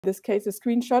this case a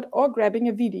screenshot or grabbing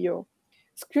a video.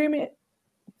 Streaming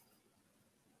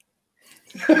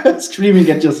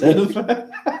at yourself.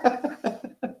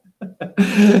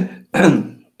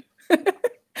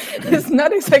 It's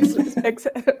not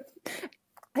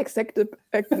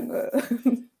acceptable.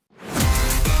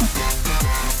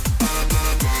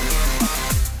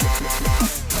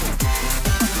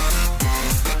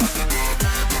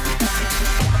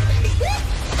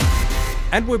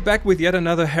 And we're back with yet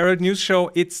another Herald News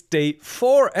Show. It's day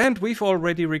 4 and we've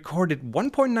already recorded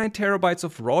 1.9 terabytes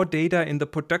of raw data in the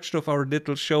production of our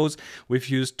little shows. We've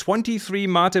used 23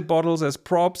 mate bottles as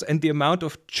props, and the amount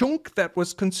of chunk that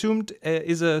was consumed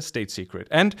is a state secret.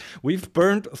 And we've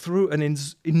burned through an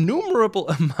innumerable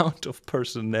amount of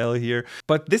personnel here.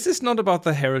 But this is not about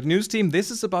the Herald News team.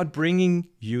 This is about bringing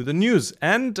you the news.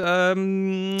 And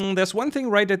there's one thing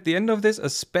right at the end of this,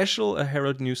 a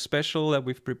Herald News special that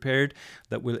we've prepared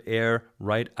that will air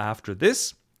right after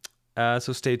this.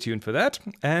 So stay tuned for that.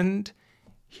 And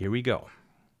here we go.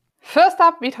 First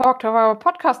up, we talked to our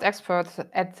podcast experts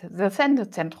at the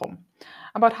Sendezentrum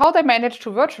about how they managed to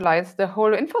virtualize the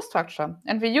whole infrastructure.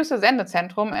 And we use the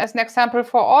Sendezentrum as an example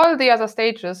for all the other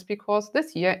stages, because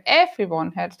this year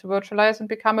everyone had to virtualize and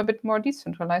become a bit more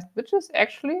decentralized, which is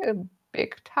actually a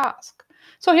big task.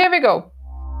 So here we go.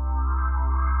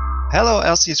 Hello,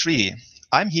 rc3.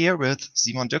 I'm here with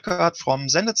Simon Dückert from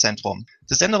Sendezentrum.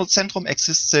 The Sendezentrum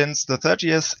exists since the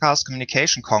 30th Chaos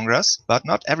Communication Congress, but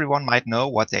not everyone might know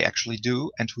what they actually do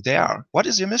and who they are. What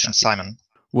is your mission, Simon?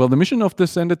 Well, the mission of the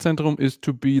Sendezentrum is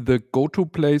to be the go-to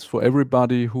place for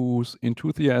everybody who's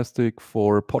enthusiastic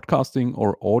for podcasting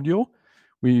or audio.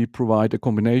 We provide a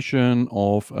combination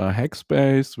of a hack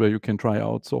space where you can try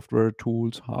out software,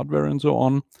 tools, hardware, and so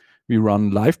on. We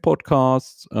run live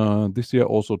podcasts, this year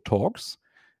also talks.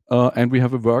 And we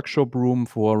have a workshop room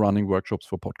for running workshops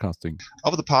for podcasting.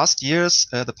 Over the past years,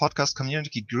 the podcast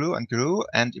community grew and grew,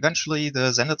 and eventually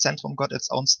the Sendezentrum got its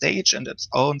own stage and its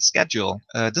own schedule.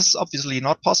 This is obviously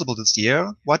not possible this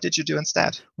year. What did you do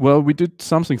instead? Well, we did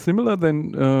something similar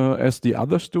than as the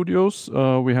other studios.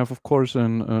 We have, of course,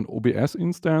 an OBS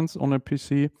instance on a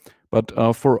PC. But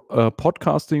for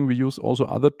podcasting, we use also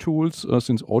other tools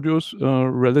since audio is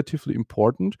relatively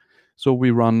important. So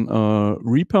we run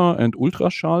Reaper and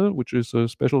Ultraschall, which is a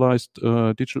specialized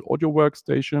digital audio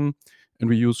workstation. And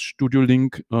we use Studio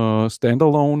Link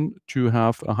standalone to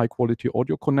have a high quality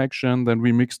audio connection. Then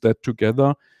we mix that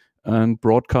together and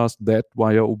broadcast that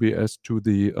via OBS to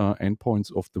the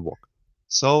endpoints of the VOC.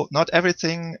 So not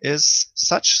everything is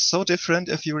so different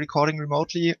if you're recording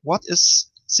remotely. What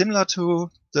is similar to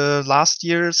the last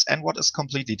years and what is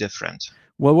completely different?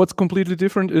 Well, what's completely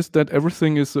different is that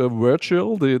everything is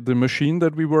virtual. The machine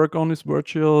that we work on is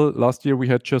virtual. Last year we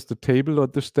had just a table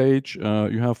at the stage.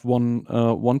 You have one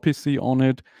PC on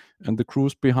it and the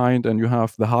crews behind, and you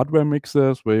have the hardware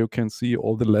mixers where you can see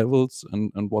all the levels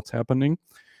and what's happening.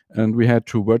 And we had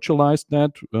to virtualize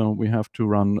that. We have to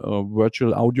run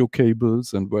virtual audio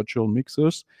cables and virtual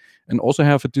mixers, and also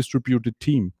have a distributed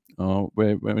team.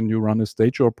 Where when you run a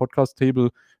stage or a podcast table,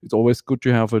 it's always good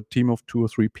to have a team of 2 or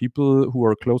 3 people who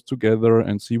are close together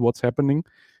and see what's happening.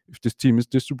 If this team is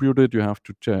distributed, you have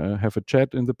to have a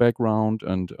chat in the background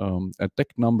and add deck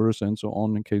numbers and so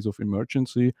on in case of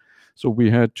emergency. So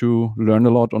we had to learn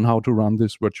a lot on how to run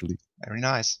this virtually. Very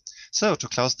nice. So to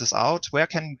close this out, where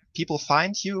can people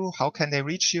find you? How can they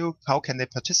reach you? How can they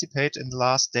participate in the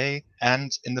last day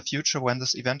and in the future when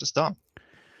this event is done?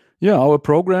 Yeah, our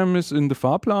program is in the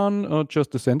Fahrplan, just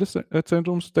the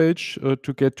Sendezentrum stage.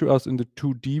 To get to us in the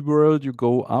 2D world, you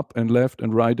go up and left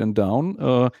and right and down.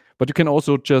 But you can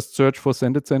also just search for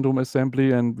Sendezentrum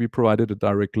Assembly, and we provided a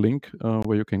direct link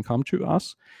where you can come to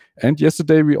us. And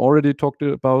yesterday, we already talked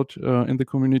about in the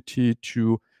community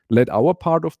to let our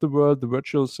part of the world, the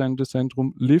virtual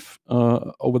Sendezentrum, live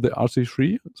over the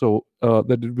rc3, so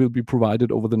that it will be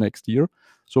provided over the next year.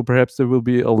 So perhaps there will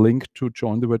be a link to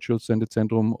join the virtual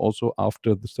Sendezentrum also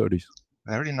after the 30s.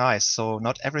 Very nice. So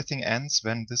not everything ends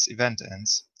when this event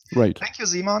ends. Right. Thank you,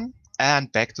 Simon. And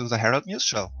back to the Herald News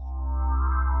Show.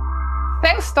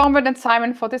 Thanks, Stormwind and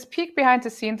Simon, for this peek behind the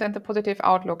scenes and the positive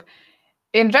outlook.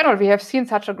 In general, we have seen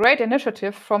such a great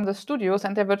initiative from the studios,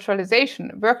 and their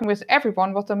virtualization. Working with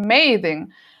everyone was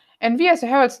amazing. And we as a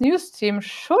Herald's news team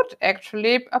should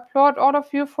actually applaud all of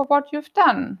you for what you've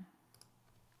done.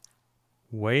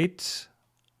 Wait,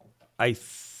 I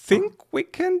think we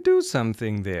can do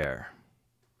something there.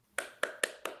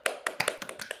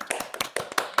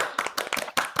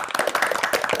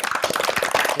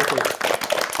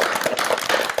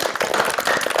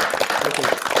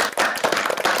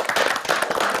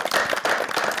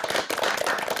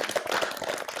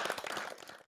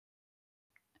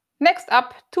 Next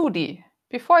up, 2D.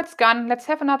 Before it's gone, let's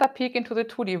have another peek into the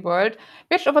 2D world,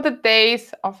 which over the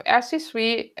days of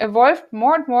RC3 evolved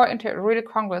more and more into a real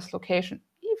Congress location,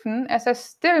 even as I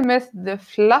still miss the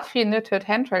fluffy knitted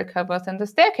handrail covers and the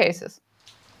staircases.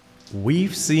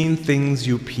 We've seen things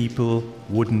you people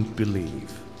wouldn't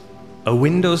believe. A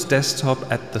Windows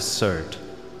desktop at the CERT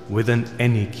with an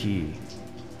any key.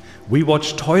 We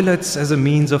watched toilets as a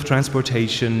means of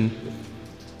transportation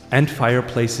and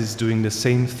fireplaces doing the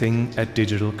same thing at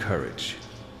Digital Courage.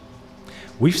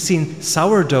 We've seen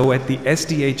sourdough at the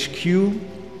SDHQ.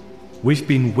 We've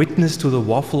been witness to the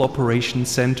Waffle Operations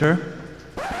Center.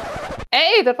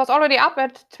 Hey, that was already up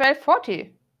at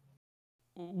 12:40.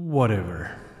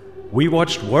 Whatever. We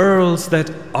watched worlds that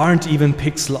aren't even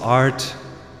pixel art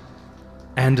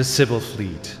and a civil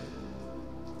fleet.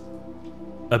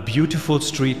 A beautiful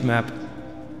street map,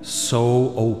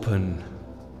 so open.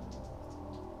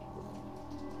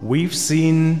 We've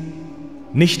seen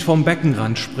nicht vom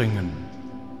Beckenrand springen.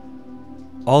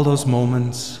 All those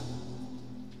moments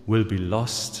will be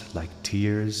lost like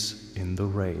tears in the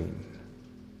rain.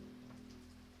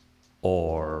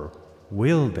 Or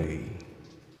will they?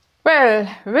 Well,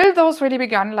 will those really be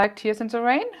gone like tears in the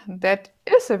rain? That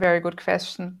is a very good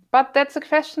question. But that's a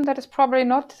question that is probably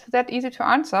not that easy to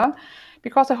answer,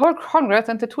 because the whole Congress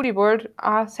and the 2D world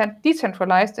are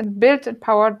decentralized and built and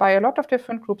powered by a lot of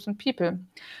different groups and people.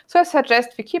 So I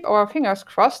suggest we keep our fingers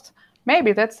crossed.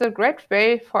 Maybe that's a great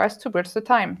way for us to bridge the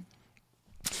time.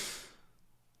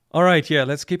 All right, yeah,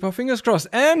 let's keep our fingers crossed.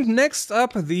 And next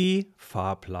up, the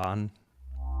Fahrplan.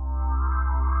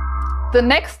 The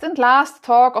next and last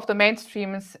talk of the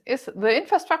mainstreams is the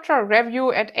infrastructure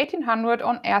review at 1800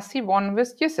 on RC1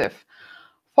 with Yusuf,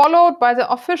 followed by the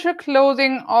official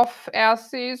closing of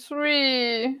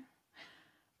RC3.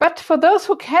 But for those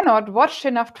who cannot watch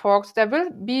enough talks, there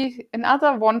will be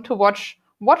another one to watch,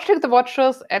 Watching the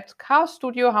Watchers at Chaos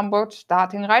Studio Hamburg,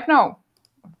 starting right now.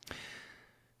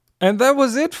 And that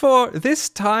was it for this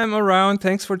time around.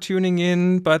 Thanks for tuning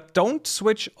in, but don't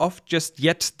switch off just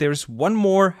yet. There's one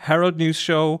more Herald News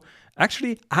show,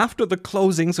 actually after the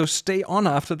closing, so stay on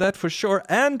after that for sure.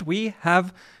 And we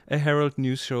have a Herald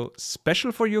News show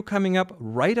special for you coming up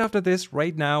right after this.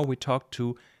 Right now, we talk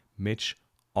to Mitch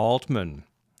Altman.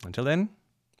 Until then,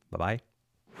 bye-bye.